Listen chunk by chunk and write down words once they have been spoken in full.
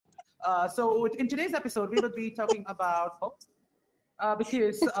So in today's episode, we will be talking about hope,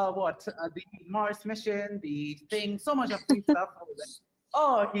 because the Mars mission, the thing, so much of things stuff.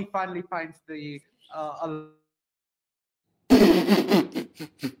 Oh, he finally finds the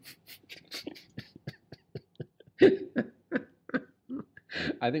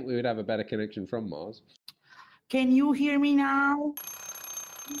I think we would have a better connection from Mars. Can you hear me now?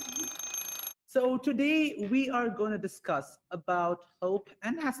 So today we are going to discuss about hope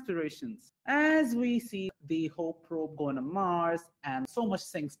and aspirations. As we see the Hope probe going to Mars and so much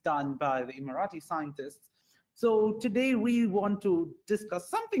things done by the Emirati scientists. So today we want to discuss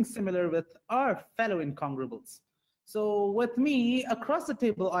something similar with our fellow incongruables. So with me across the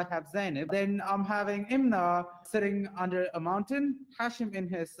table I have Zainab. Then I'm having Imna sitting under a mountain, Hashim in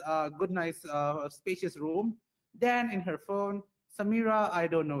his good nice spacious room, Dan in her phone, Samira, I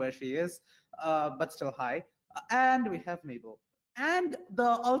don't know where she is, but still hi. And we have Mabel. And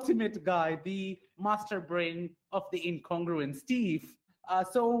the ultimate guy, the master brain of the incongruent, Steve.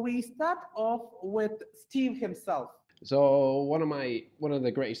 So we start off with Steve himself. So one of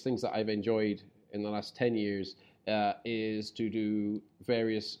the greatest things that I've enjoyed in the last 10 years is to do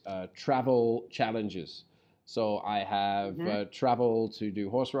various travel challenges. So I have traveled to do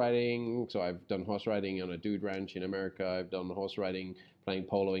horse riding. So I've done horse riding on a dude ranch in America. I've done horse riding playing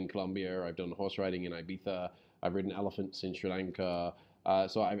polo in Colombia. I've done horse riding in Ibiza. I've ridden elephants in Sri Lanka.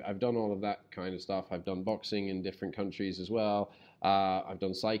 So I've done all of that kind of stuff. I've done boxing in different countries as well. I've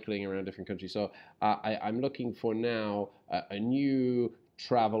done cycling around different countries. So I'm looking for now a new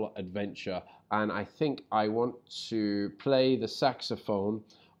travel adventure. And I think I want to play the saxophone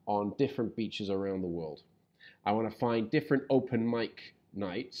on different beaches around the world. I want to find different open mic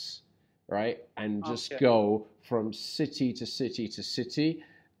nights, right? And just go from city to city to city,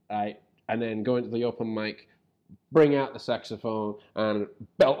 right? And then go into the open mic, bring out the saxophone, and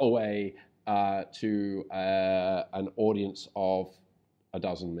belt away to an audience of a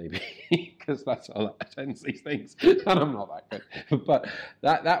dozen, maybe, because that's how that attends these things, and I'm not that good. But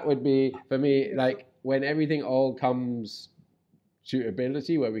that would be, for me, like when everything all comes to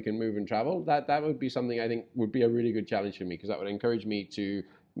ability where we can move and travel, that would be something I think would be a really good challenge for me, because that would encourage me to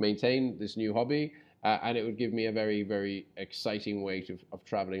maintain this new hobby, and it would give me a very, very exciting way of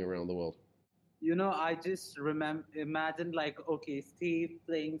traveling around the world. You know, I just imagine like, okay, Steve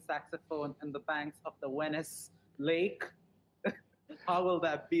playing saxophone in the banks of the Venice Lake. How will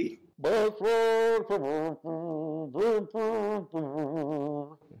that be?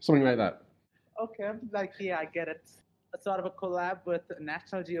 Something like that. Okay, like, yeah, I get it. A sort of a collab with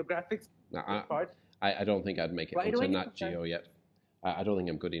National Geographic. I don't think I'd make it onto Nat Geo yet. I don't think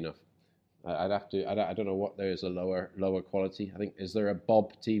I'm good enough. I'd have to. I don't know what there is a lower quality. I think, is there a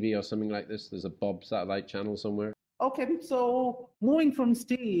Bob TV or something like this? There's a Bob satellite channel somewhere. Okay, so moving from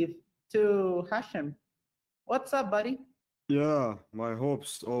Steve to Hashim, what's up, buddy? Yeah, my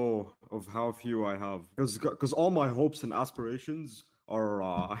hopes. Oh, of how few I have, because all my hopes and aspirations are,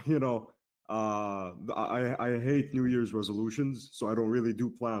 I hate New Year's resolutions, so I don't really do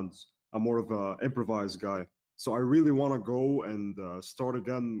plans. I'm more of a improvised guy. So I really want to go and start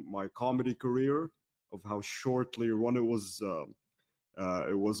again my comedy career, of how shortly run it was.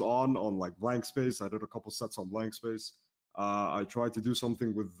 It was on like Blank Space. I did a couple sets on Blank Space. I tried to do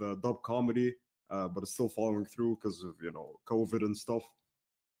something with dub comedy, but it's still following through because of COVID and stuff.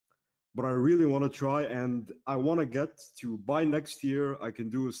 But I really want to try, and I want to get to, by next year I can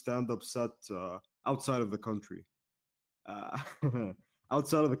do a stand-up set outside of the country. Uh,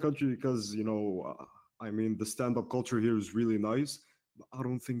 Outside of the country, because I mean, the stand-up culture here is really nice, but I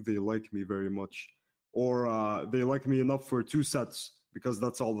don't think they like me very much, or they like me enough for 2 sets, because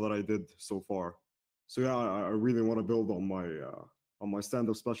that's all that I did so far. So yeah, I really want to build on my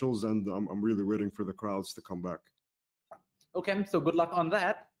stand-up specials, and I'm really waiting for the crowds to come back. Okay, so good luck on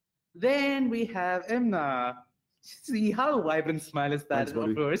that. Then we have Imna. See how vibrant smile is that, Thanks,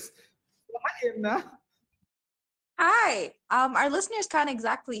 buddy. of course. Hi, Imna. Hi. Our listeners can't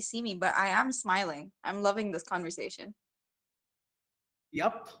exactly see me, but I am smiling. I'm loving this conversation.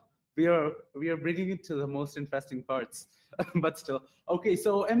 Yep, we are bringing it to the most interesting parts, but still. Okay,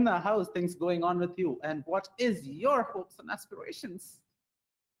 so Imna, how is things going on with you, and what is your hopes and aspirations?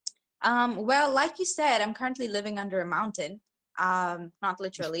 Well, like you said, I'm currently living under a mountain. Not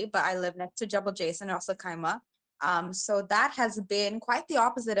literally, but I live next to Jabal Jason, also Kaima. So that has been quite the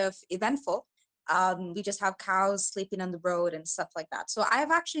opposite of eventful. We just have cows sleeping on the road and stuff like that. So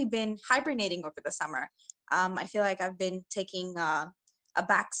I've actually been hibernating over the summer. I feel like I've been taking a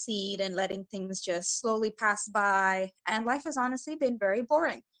back seat and letting things just slowly pass by. And life has honestly been very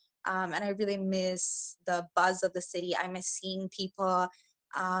boring. And I really miss the buzz of the city. I miss seeing people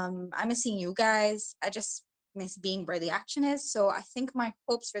I miss seeing you guys. I just miss being where the action is. So I think my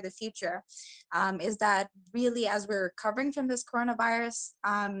hopes for the future is that really, as we're recovering from this coronavirus,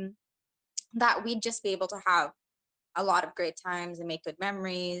 that we'd just be able to have a lot of great times and make good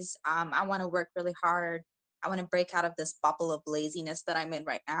memories. I want to work really hard. I want to break out of this bubble of laziness that I'm in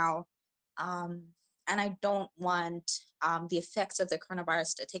right now. Um, and I don't want the effects of the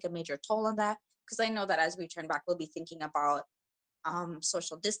coronavirus to take a major toll on that, because I know that as we turn back, we'll be thinking about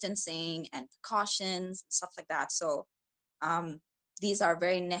social distancing and precautions and stuff like that. So these are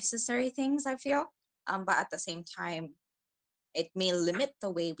very necessary things, I feel. But at the same time, it may limit the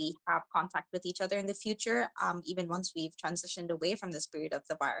way we have contact with each other in the future, even once we've transitioned away from the spirit of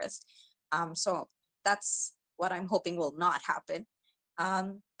the virus. So that's what I'm hoping will not happen.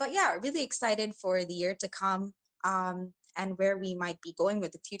 But yeah, really excited for the year to come, and where we might be going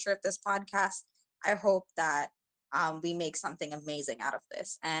with the future of this podcast. I hope that we make something amazing out of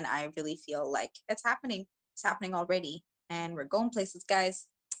this. And I really feel like it's happening. It's happening already. And we're going places, guys.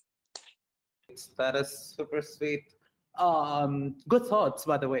 That is super sweet. Good thoughts,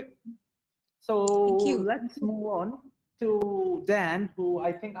 by the way. So Thank you. let's move on to Dan, who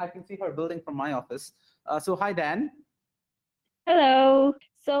I think I can see her building from my office. So hi, Dan. Hello.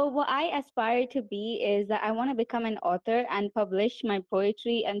 So, what I aspire to be is that I want to become an author and publish my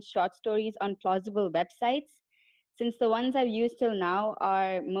poetry and short stories on plausible websites, since the ones I've used till now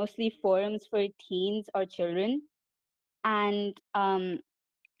are mostly forums for teens or children. And I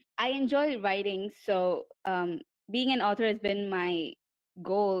enjoy writing, so being an author has been my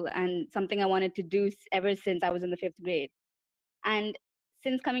goal and something I wanted to do ever since I was in the 5th grade. And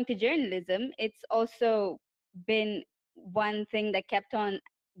since coming to journalism, it's also been one thing that kept on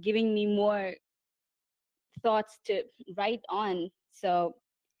giving me more thoughts to write on. So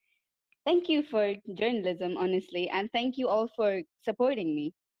thank you for journalism, honestly, and thank you all for supporting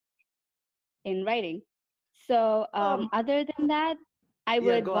me in writing. So other than that, I Yeah,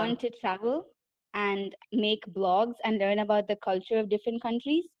 would go on. want to travel and make blogs and learn about the culture of different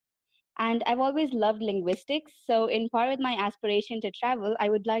countries. And I've always loved linguistics. So, in part with my aspiration to travel, I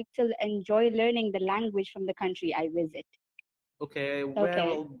would like to enjoy learning the language from the country I visit. Okay, Okay.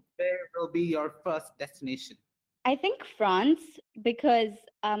 where will be your first destination? I think France, because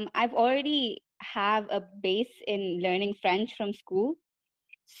I've already have a base in learning French from school.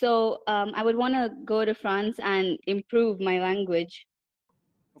 So I would want to go to France and improve my language.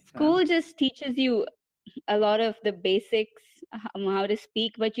 School just teaches you a lot of the basics, how to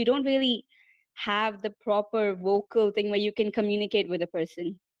speak, but you don't really have the proper vocal thing where you can communicate with a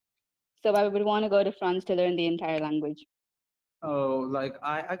person. So I would want to go to France to learn the entire language. Oh, like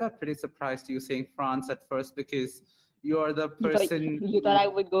I got pretty surprised you saying France at first, because you're the You thought, person you thought I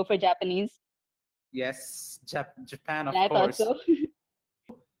would go for Japanese? Yes, Japan, of Yeah, I thought course. so.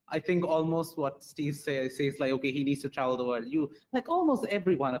 I think almost what Steve says, like, okay, he needs to travel the world. Like, almost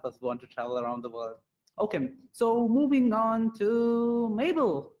every one of us want to travel around the world. Okay, so moving on to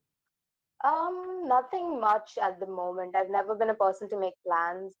Mabel. Nothing much at the moment. I've never been a person to make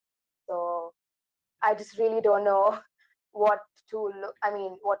plans, so I just really don't know what to look. I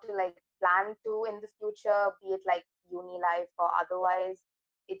mean, what to like plan to in the future, be it like uni life or otherwise.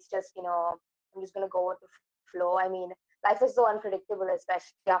 It's just I'm just gonna go with the flow. I mean, life is so unpredictable,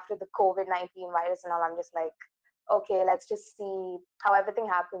 especially after the COVID-19 virus and all. I'm just like, okay, let's just see how everything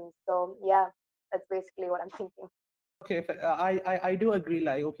happens. So yeah, that's basically what I'm thinking. Okay, I do agree.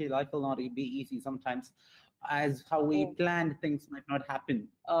 Like, okay, life will not be easy sometimes, as how we Mm. planned things might not happen.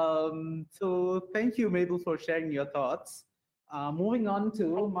 So thank you, Mabel, for sharing your thoughts. Moving on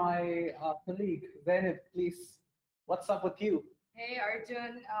to my colleague Zainab, please. What's up with you? Hey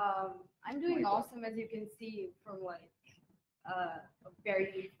Arjun, I'm doing awesome as you can see from like a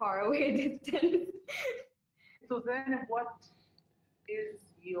very far away distance. So Zainab, what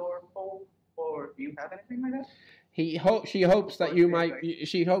is your hope, or do you have anything like that? She hopes that you might.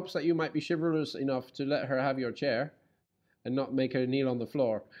 She hopes that you might be chivalrous enough to let her have your chair, and not make her kneel on the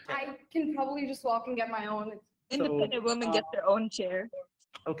floor. I can probably just walk and get my own. Independent women get their own chair.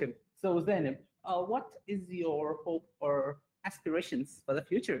 Okay, so Zainab, what is your hope or aspirations for the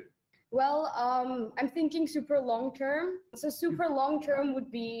future? Well, I'm thinking super long term. So super long term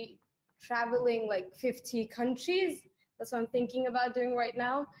would be traveling like 50 countries. That's what I'm thinking about doing right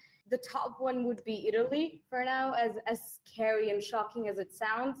now. The top one would be Italy for now, as scary and shocking as it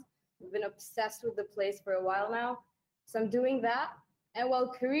sounds. I've been obsessed with the place for a while now. So I'm doing that. And while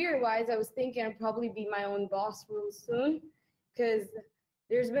career-wise, I was thinking I'd probably be my own boss real soon, because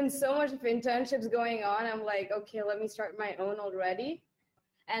there's been so much of internships going on. I'm like, okay, let me start my own already.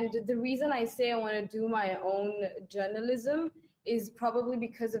 And the reason I say I want to do my own journalism is probably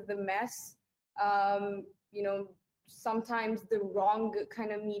because of the mess. You know, sometimes the wrong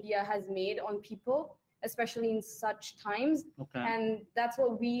kind of media has made on people, especially in such times. Okay. And that's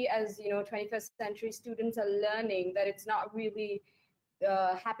what we as, you know, 21st century students are learning, that it's not really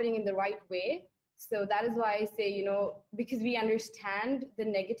happening in the right way. So that is why I say, you know, because we understand the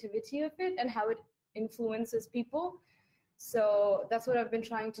negativity of it and how it influences people. So that's what I've been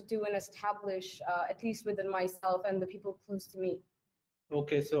trying to do and establish, at least within myself and the people close to me.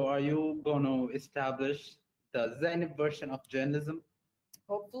 Okay, so are you going to establish the Zenib version of journalism?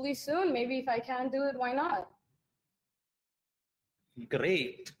 Hopefully soon. Maybe if I can do it, why not?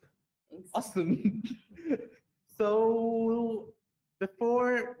 Great. Awesome. So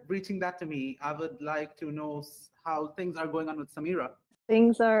before reaching that to me, I would like to know how things are going on with Samira.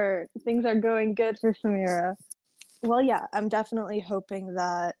 Things are going good for Samira. Well, yeah, I'm definitely hoping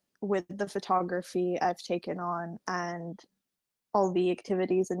that with the photography I've taken on and all the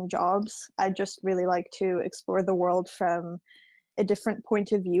activities and jobs, I just really like to explore the world from a different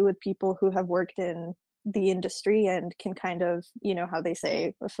point of view with people who have worked in the industry and can kind of, you know, how they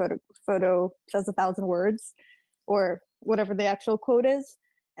say a photo says 1,000 words, or whatever the actual quote is.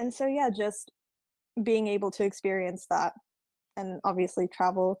 And so, yeah, just being able to experience that and obviously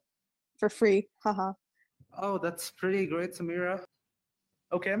travel for free. Haha. Oh, that's pretty great, Samira.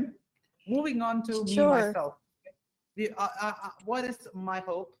 Okay, moving on to me Sure. myself. What is my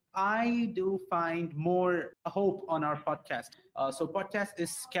hope? I do find more hope on our podcast. So podcast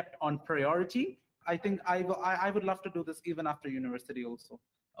is kept on priority. I think I would love to do this even after university also.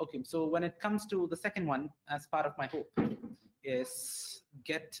 Okay, so when it comes to the second one, as part of my hope, is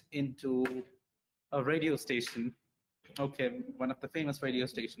get into a radio station. Okay, one of the famous radio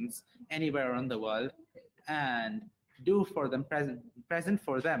stations anywhere around the world, and do for them present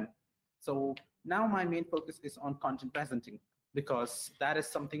for them. So now my main focus is on content presenting, because that is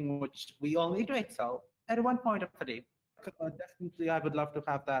something which we all need to excel at one point of the day. Definitely, I would love to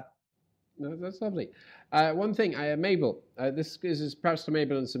have that. No, that's lovely. One thing, Mabel, this is perhaps to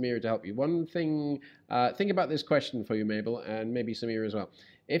Mabel and Samira to help you. One thing, think about this question for you, Mabel, and maybe Samira as well.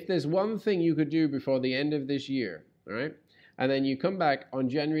 If there's one thing you could do before the end of this year, all right, and then you come back on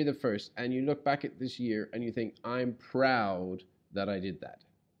January the 1st and you look back at this year and you think, I'm proud that I did that.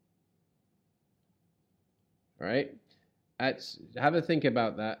 All right? Have a think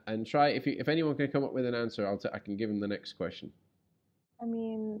about that and try, if anyone can come up with an answer, I can give them the next question. I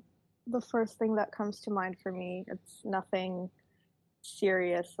mean, the first thing that comes to mind for me, it's nothing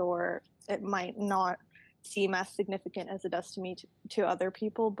serious, or it might not seem as significant as it does to me to other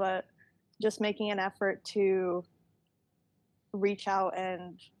people, but just making an effort to reach out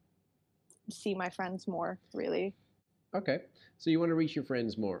and see my friends more, really. Okay, so you want to reach your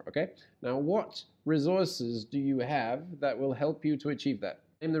friends more, okay? Now, what resources do you have that will help you to achieve that?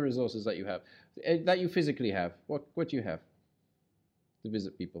 Name the resources that you have, that you physically have. What do you have to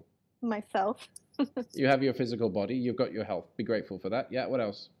visit people? Myself. You have your physical body, you've got your health. Be grateful for that. Yeah, what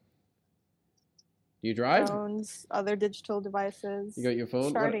else? Do you drive? Phones, other digital devices. You got your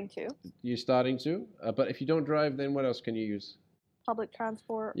phone? You're starting to? But if you don't drive, then what else can you use? Public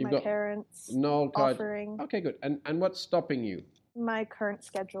transport, You've my got parents no card. offering. Okay, good. And what's stopping you? My current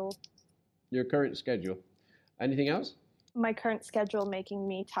schedule. Your current schedule. Anything else? My current schedule making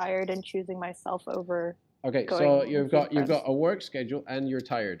me tired and choosing myself over. Okay, going so with you've got a work schedule and you're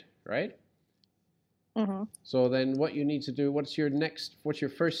tired, right? Mm-hmm. So then what you need to do, what's your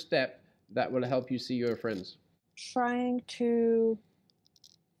first step that will help you see your friends? Trying to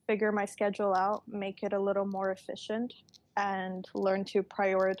figure my schedule out, make it a little more efficient, and learn to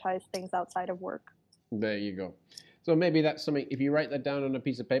prioritize things outside of work. There you go. So maybe that's something, if you write that down on a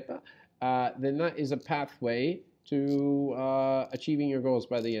piece of paper, then that is a pathway to achieving your goals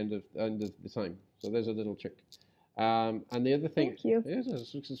by the end of the time. So there's a little trick. And the other thing, Thank you. Yes,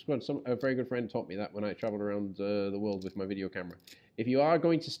 it's good. A very good friend taught me that when I traveled around the world with my video camera. If you are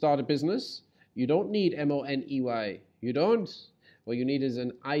going to start a business, you don't need MONEY. You don't. What you need is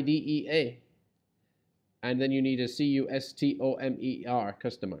an IDEA. And then you need a CUSTOMER,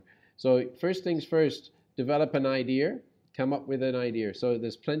 customer. So first things first, develop an idea, come up with an idea. So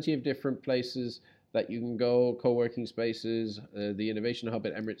there's plenty of different places that you can go, co-working spaces, the Innovation Hub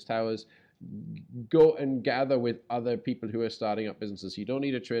at Emirates Towers. Go and gather with other people who are starting up businesses. You don't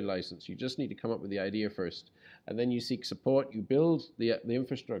need a trade license. You just need to come up with the idea first. And then you seek support. You build the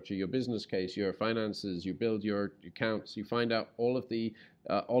infrastructure, your business case, your finances. You build your accounts. You find out all the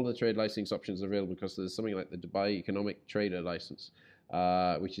trade license options available, because there's something like the Dubai Economic Trader license,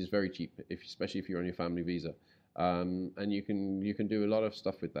 which is very cheap, especially if you're on your family visa. And you can do a lot of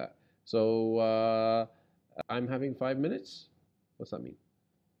stuff with that. So I'm having 5 minutes. What's that mean?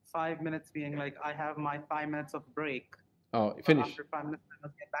 5 minutes being like, I have my 5 minutes of break. Oh, But finish. after 5 minutes, I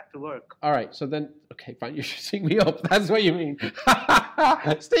must get back to work. All right, so then, okay, fine, you're shutting me up. That's what you mean.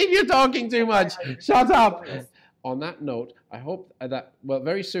 Steve, you're talking too much. Shut up. On that note, I hope that, well,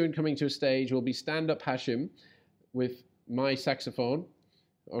 very soon coming to a stage will be Stand Up Hashim with my saxophone,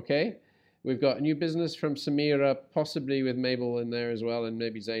 okay? We've got a new business from Samira, possibly with Mabel in there as well, and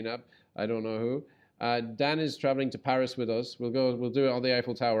maybe Zainab. I don't know who. Dan is traveling to Paris with us. We'll do it on the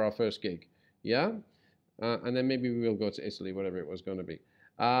Eiffel Tower, our first gig. Yeah? And then maybe we will go to Italy, whatever it was going to be.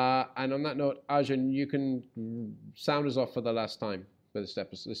 And on that note, Arjun, you can sound us off for the last time for this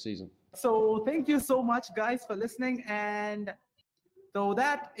episode, this season. So thank you so much, guys, for listening. And so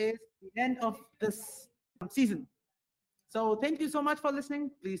that is the end of this season. So thank you so much for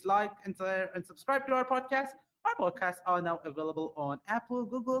listening. Please like and share and subscribe to our podcast. Our podcasts are now available on Apple,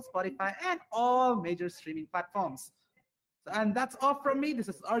 Google, Spotify, and all major streaming platforms. And that's all from me. This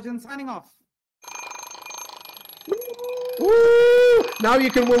is Arjun signing off. Woo! Now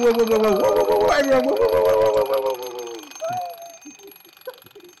you can woo, woo, woo, woo, woo, woo, woo, woo, everyone, woo, woo, woo, woo, woo, woo, woo, woo, woo.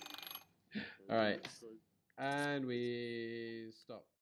 All right, and we stop.